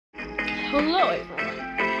Hello everyone,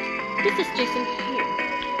 this is Jason here,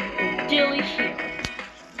 and Dilly here.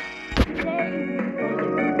 Today we're going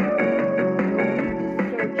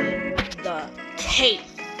to search the cave.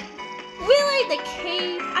 Really? The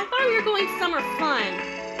cave? I thought we were going summer fun.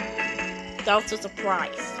 That was a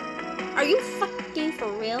surprise. Are you fucking for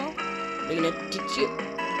real? Lena,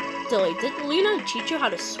 Dilly, did Lena teach you how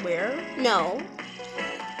to swear? No.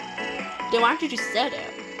 Then why did you say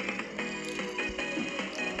it?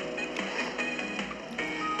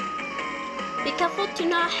 Be careful to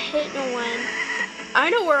not hit no one.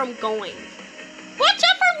 I know where I'm going. Watch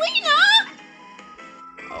out for Lena!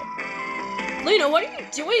 Oh. Lena, what are you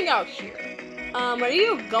doing out here? Where are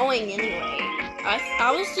you going anyway?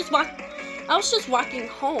 I was just walking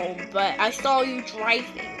home, but I saw you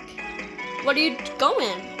driving. What are you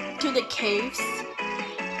going? To the caves?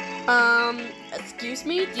 Excuse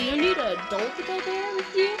me? Do you need an adult to go there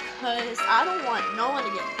with you? Cause I don't want no one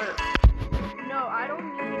to get hurt. No, I don't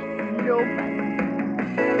need nobody.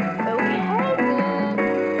 Okay, then.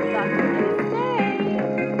 That's what you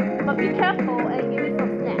say. But be careful and give me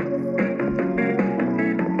some snacks.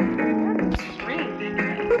 That's strange.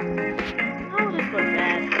 Oh, this was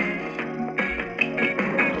bad.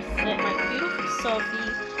 Just sit my beautiful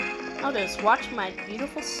Sophie. I'll just watch my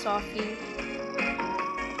beautiful Sophie.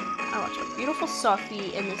 I'll watch my beautiful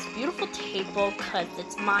Sophie in this beautiful table because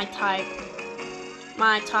it's my type.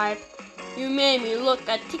 My type. You made me look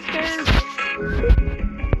at TikTok.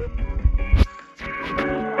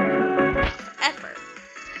 Effort.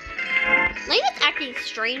 Lena's acting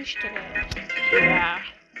strange today. Yeah.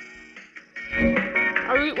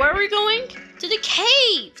 Where are we going? To the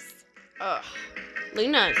caves. Ugh.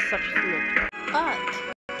 Lena is such a snoop.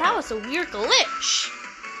 That was a weird glitch.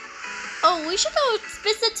 Oh, we should go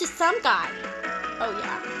visit to some guy. Oh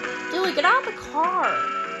yeah. Dilly, get out of the car.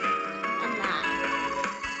 And that.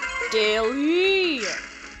 Dilly!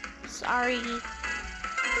 Sorry.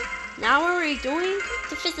 Now what are we doing?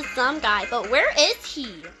 To visit some guy, but where is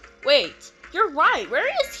he? Wait, you're right, where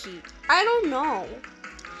is he? I don't know.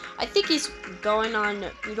 I think he's going on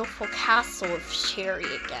a beautiful castle with Cherry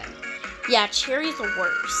again. Yeah, Cherry's the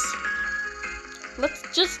worst. Let's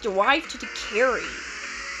just drive to the Carrie.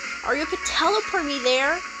 Or you could teleport me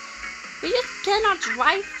there. We just cannot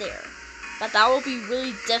drive there. But that will be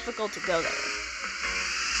really difficult to go there.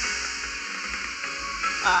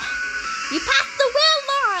 You passed the wheel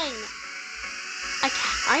line!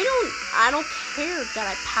 I don't care that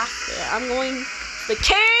I passed it. I'm going to the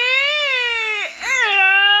cave!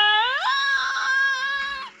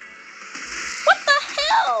 What the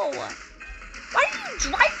hell? Why are you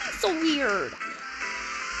driving so weird?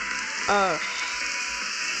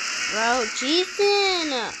 Bro, Jason!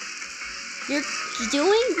 You're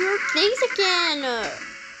doing weird things again!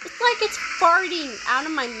 It's like it's farting out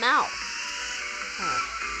of my mouth.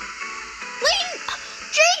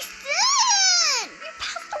 Jason! You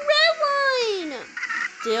passed the red line!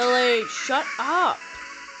 Dilly, shut up.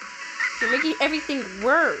 You're making everything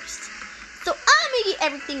worse. So I'm making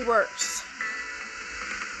everything worse.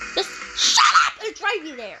 Just shut up and drive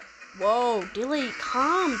me there. Whoa, Dilly,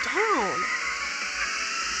 calm down.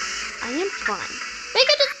 I am trying. We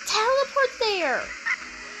could just teleport there.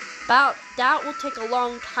 That will take a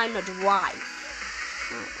long time to drive.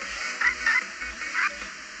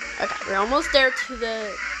 Okay, we're almost there to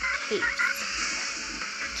the caves.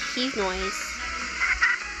 Cave noise.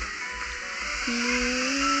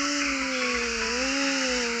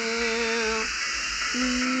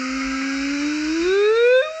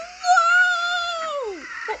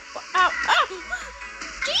 Whoa! Ow!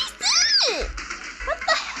 Jason! What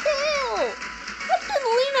the hell? What did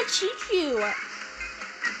Lena teach you?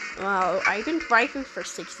 Wow, I've been driving for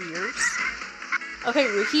 6 years. Okay,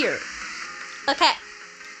 we're here. Okay.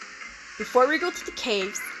 Before we go to the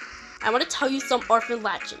caves, I want to tell you some orphan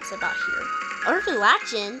legends about here. Orphan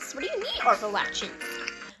legends? What do you mean orphan legends?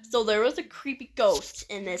 So there was a creepy ghost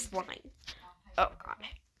in this line. Oh god.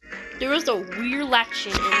 There was a weird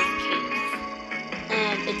legend in this cave.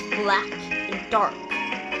 And it's black and dark.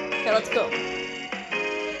 Okay, let's go.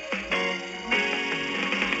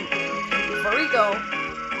 Before we go,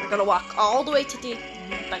 we're gonna walk all the way to the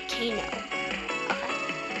volcano.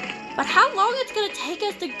 But how long it's gonna take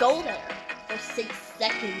us to go there? For 6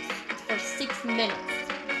 seconds. For 6 minutes.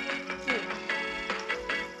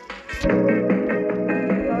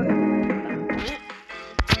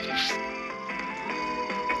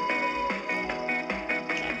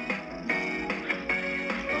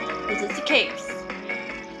 This is the caves.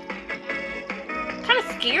 Kinda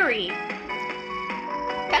scary.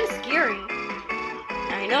 Kinda scary.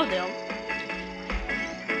 I know, though.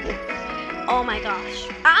 Oh my gosh.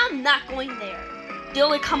 I'm not going there.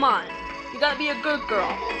 Dilly, come on. You gotta be a good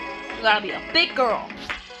girl. You gotta be a big girl.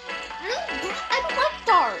 I don't like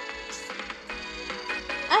darks.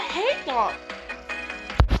 I hate dark.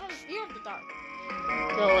 I'm scared of the dark.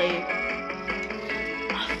 Dilly.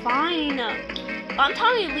 Fine. I'm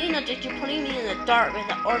telling you, Lena, that you're putting me in the dark with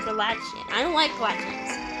the orphan latching. I don't like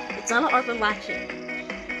latchings. It's not an orphan latching.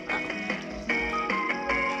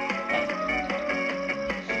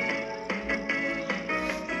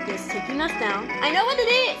 It's taking us down. I know what it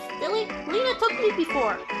is. Dilly, Lena took me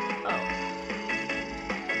before. Oh.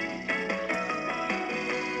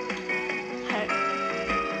 Hey.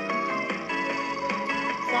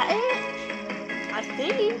 Is that it? I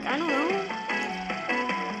think. I don't know.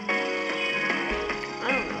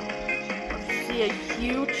 A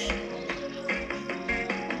huge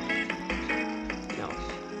no.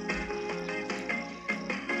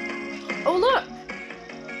 Oh look!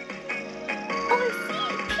 Oh, I see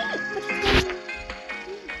it, pink.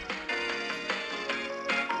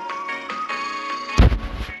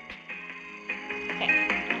 Okay,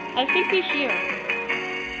 I think he's here.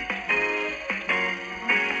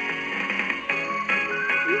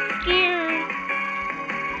 I'm scared.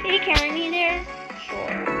 Can you carry me there?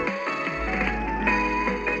 Sure.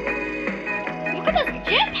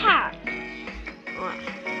 Jetpack!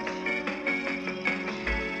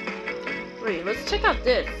 Wait, let's check out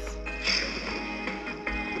this.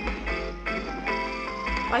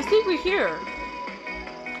 I think we're here.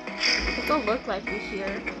 It don't look like we're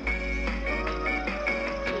here.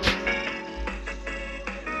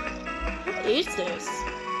 What is this?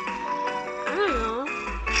 I don't know.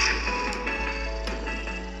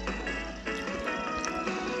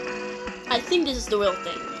 I think this is the real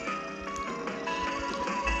thing.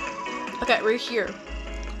 Okay, we're here.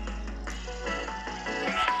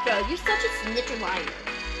 Yo, you're such a snitch and liar.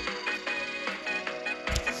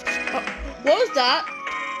 Oh, what was that?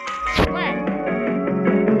 What?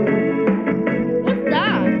 What's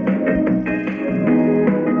that?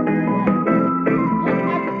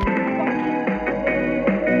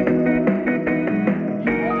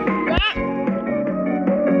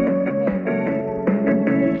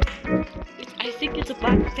 I think it's a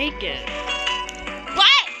black bacon.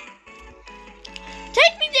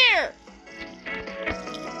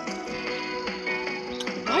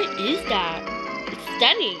 What is that? It's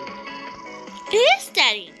stunning. It is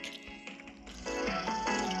stunning.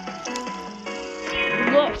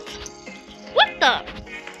 Look. What the?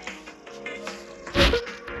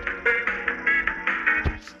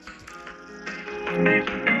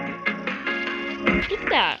 Look at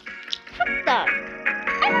that. What the?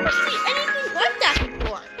 I never seen anything like that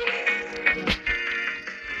before.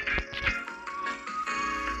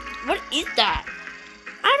 What is that?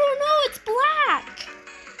 I don't know. It's black.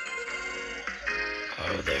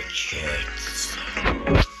 Oh, they're kids. Oh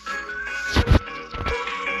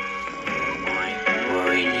my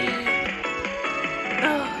lordy.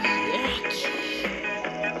 Oh, yuck.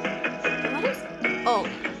 What is... Oh.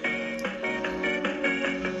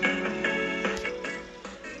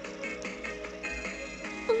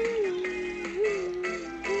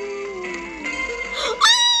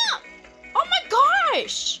 Ah! Oh my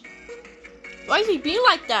gosh! Why is he being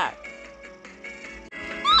like that?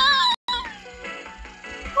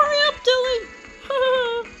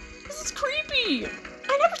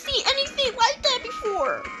 I never seen anything like that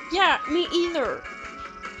before. Yeah, me either.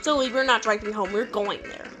 Dilly, we're not driving home. We're going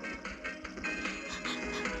there.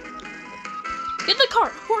 Get the car.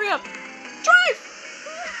 Hurry up. Drive.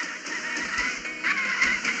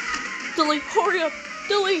 Dilly, hurry up.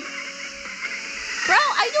 Dilly. Bro,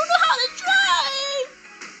 I don't know how to drive.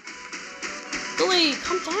 Dilly,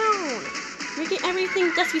 calm down. Making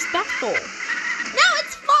everything disrespectful. Now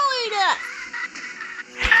it's following us.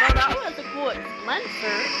 Well, that was a good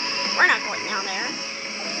Spencer. We're not going down there.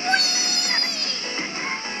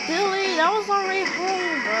 Dilly, that was already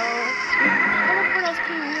home, bro. Teleport us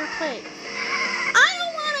to your place. I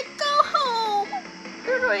don't want to go home.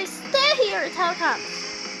 You're going to stay here until it comes.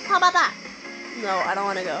 How about that? No, I don't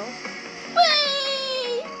want to go.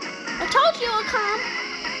 Wait! I told you I'll come.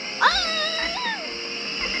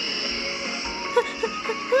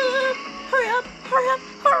 Hurry up! Hurry up!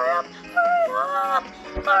 Hurry up! Hurry up!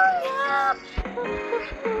 Hurry up!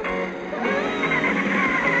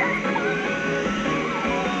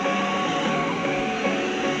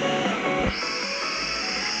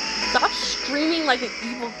 Stop screaming like an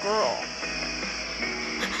evil girl.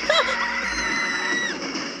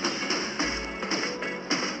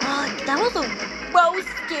 That was the most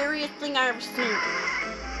scariest thing I ever seen.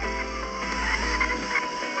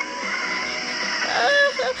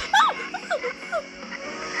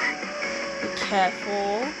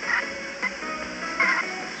 careful.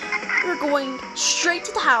 We're going straight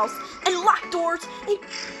to the house and lock doors and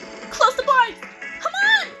close the blinds. Come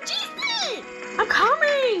on, Jason! I'm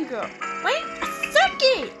coming. Wait a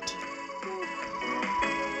second.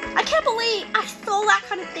 I can't believe I stole that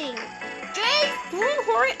kind of thing. Jason,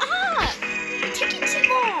 hurry up! You're taking too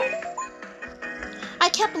long. I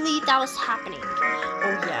can't believe that was happening.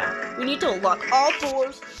 Oh yeah, we need to lock all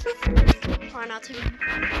doors. Try not to be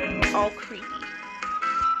all creepy.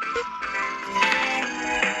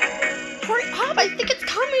 Hurry up, I think it's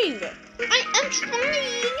coming. I am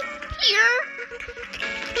trying. Here.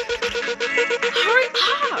 Hurry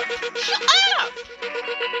up. Shut up.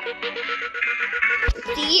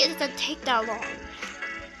 See, it doesn't take that long.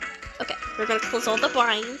 Okay, we're gonna close all the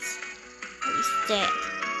blinds. Let me sit.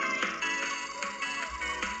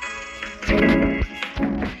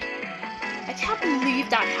 I can't believe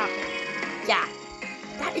that happened. Yeah,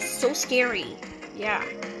 that is so scary. Yeah.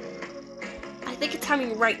 I think it's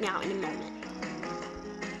happening right now in a moment.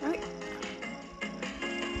 Right.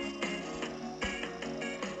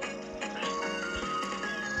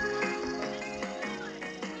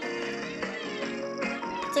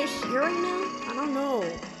 Is it here right now? I don't know.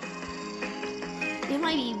 It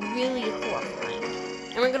might be really horrifying.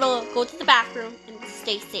 And we're gonna go to the bathroom and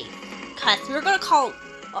stay safe. Cause we're gonna call.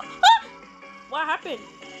 What happened?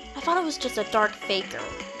 I thought it was just a dark faker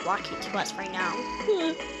walking to us right now.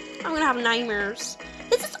 I'm gonna have nightmares.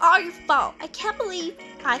 This is all your fault. I can't believe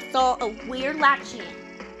I saw a weird latch in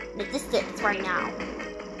the distance right now.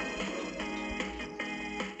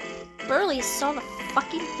 Barely saw the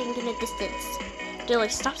fucking thing in the distance. Dilly,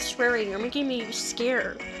 stop swearing. You're making me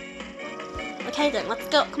scared. Okay then, let's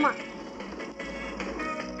go. Come on.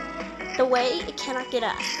 The way it cannot get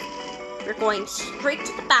us. We're going straight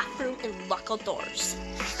to the bathroom and lock all doors.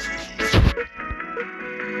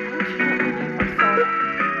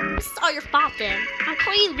 This is all your fault then. I'm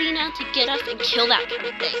calling Lena to get us and kill that kind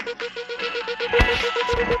of thing.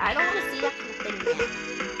 I don't want to see that kind of thing again.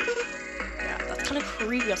 Yeah, that's kind of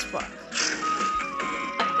creepy as fuck.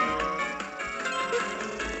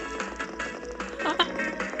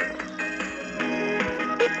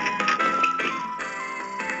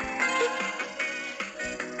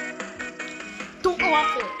 Don't go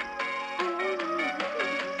off it.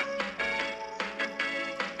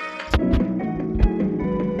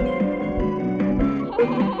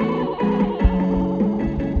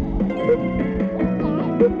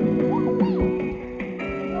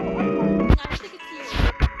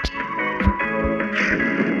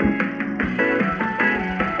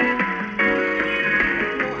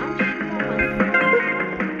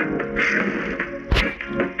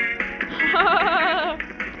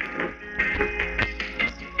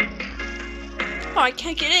 I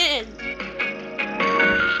can't get in.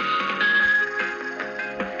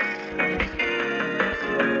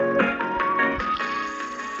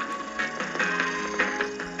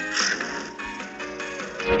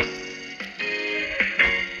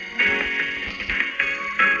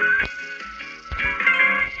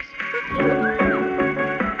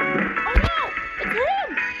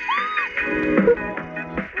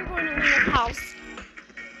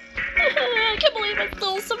 I can't believe I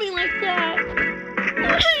stole something like that.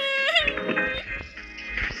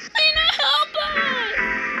 Lena, help us!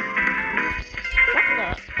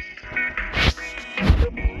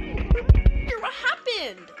 What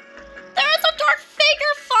happened? There is a dark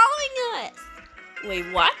figure following us. Wait,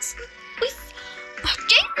 what?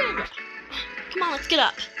 Jason! Come on, let's get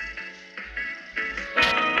up.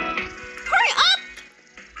 Hurry up!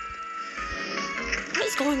 What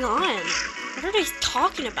is going on? What are they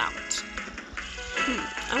talking about?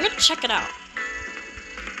 I'm gonna check it out.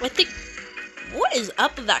 I think, what is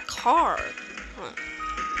up with that car?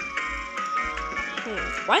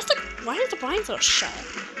 Why is the blinds so shut?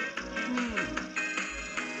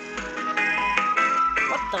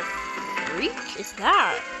 What the freak is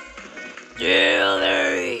that?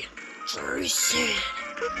 Dilly, Jason.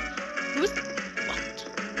 Who's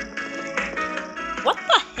what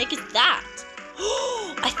the heck is that?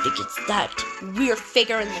 I think it's that weird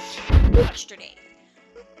figure in the yesterday.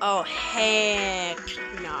 Oh heck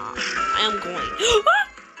no! I am going.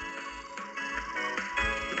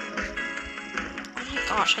 Oh my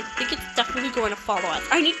gosh! I think it's definitely going to follow us.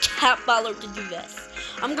 I need Cat Butler to do this.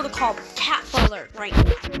 I'm gonna call Cat Butler right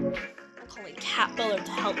now. I'm calling Cat Butler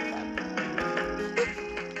to help them.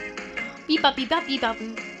 Beep up, beep up, beep up.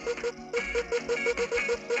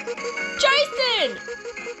 Jason!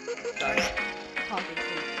 Sorry.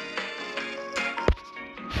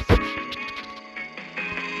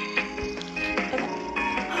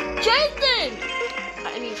 Jason!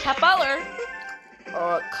 I mean, Cat Butler,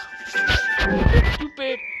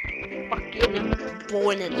 Stupid fucking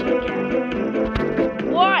boy.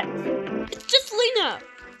 What? It's just Lena.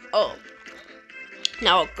 Oh.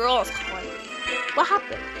 Now a girl is calling. What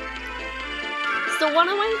happened?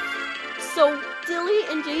 So Dilly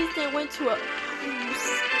and Jason went to a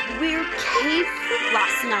weird cave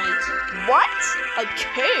last night. What? A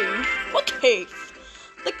cave? What cave?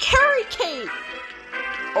 The Carrie Cave.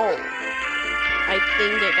 Oh. I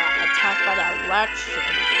think they got attacked by that Latchin.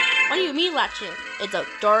 What do you mean Latchin? It's a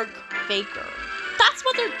dark faker. That's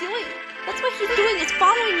what they're doing. That's what he's doing, is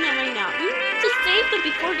following them right now. We need to save them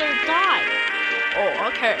before they die.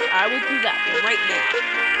 Oh, okay. I will do that right now.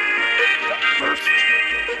 But first,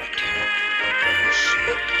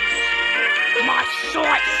 my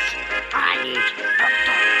source. I need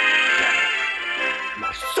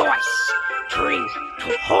my source. Turning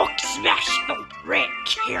to Hulk Smash the red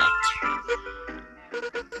carrot.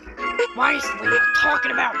 Why is Lena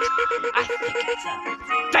talking about? I think it's a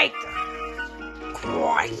faker.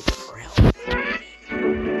 Crying for help.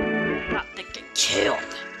 Not to get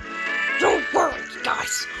killed. Don't worry,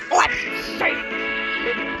 guys. I'm safe.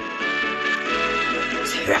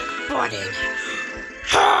 Tech button.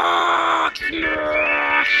 Hulk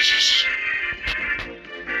Smash.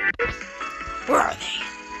 Where are they?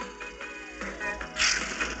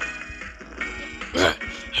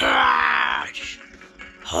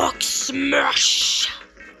 Hulk Smash!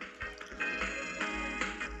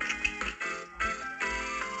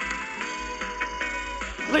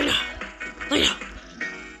 Lena! Lena!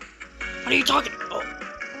 What are you talking about?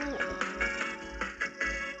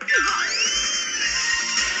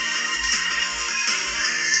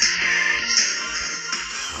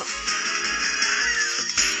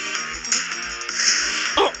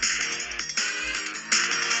 Oh.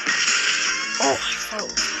 Oh, I thought I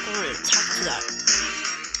was going to attack to that.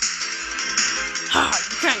 Ha!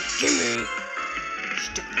 You can't get me!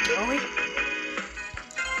 Stupid Dilly.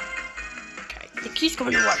 Okay, I think he's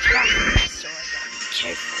going to watch out for me, so I gotta be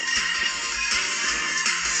careful.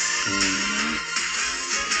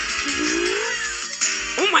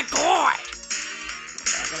 Oh my god!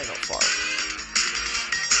 Okay, I gotta go far.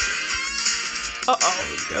 Uh-oh,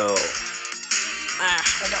 no.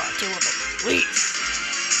 I gotta deal with the police.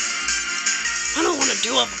 I don't want to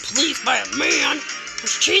deal with the police by a man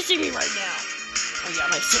who's chasing me right now. Oh yeah,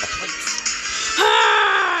 I see the police.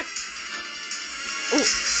 Ah! Oh,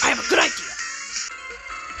 I have a good idea.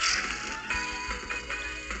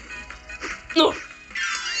 No.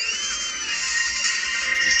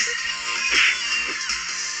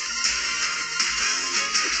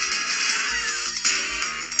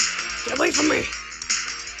 Get away from me.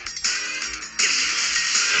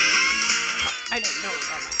 I don't know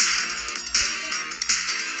about that.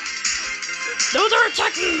 No, they're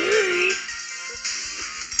attacking me!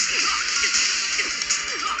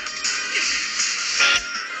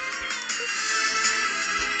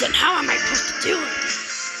 Then how am I supposed to do it?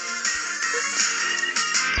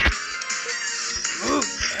 Oh,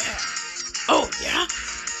 yeah. Oh, yeah?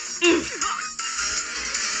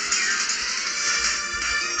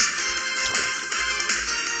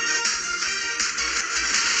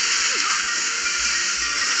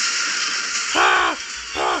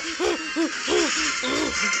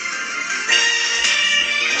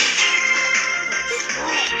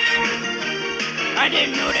 I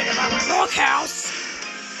didn't know that about my rock house.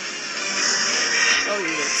 Oh, you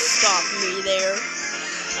didn't stop me there.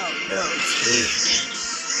 Oh no, it's here.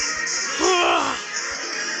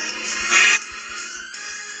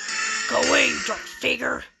 Go away, you drunk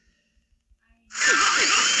figure.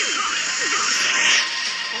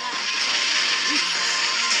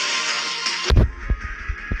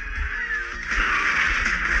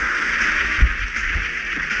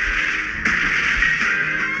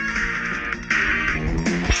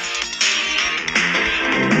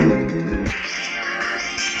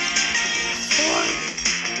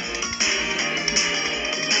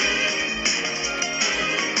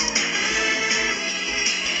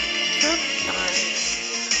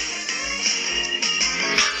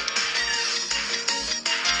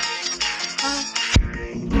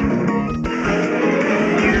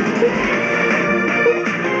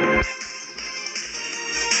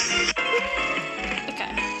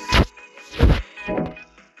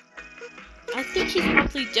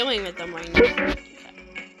 Doing with them right now. Okay.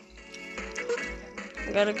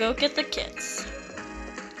 I gotta go get the kids.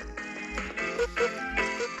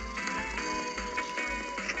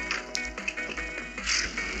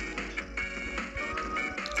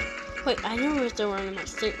 Wait, I know if they're one of my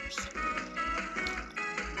stairs.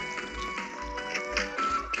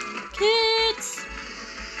 Kids!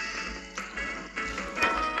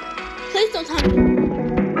 Please don't tell me.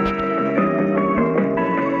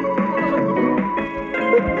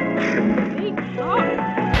 Thank God.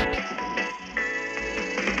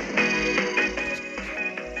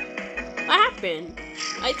 What happened?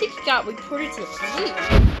 I think he got reported to the police.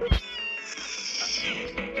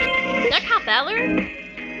 Is that Cop Butler?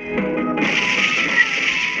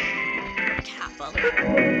 Cop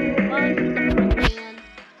Butler.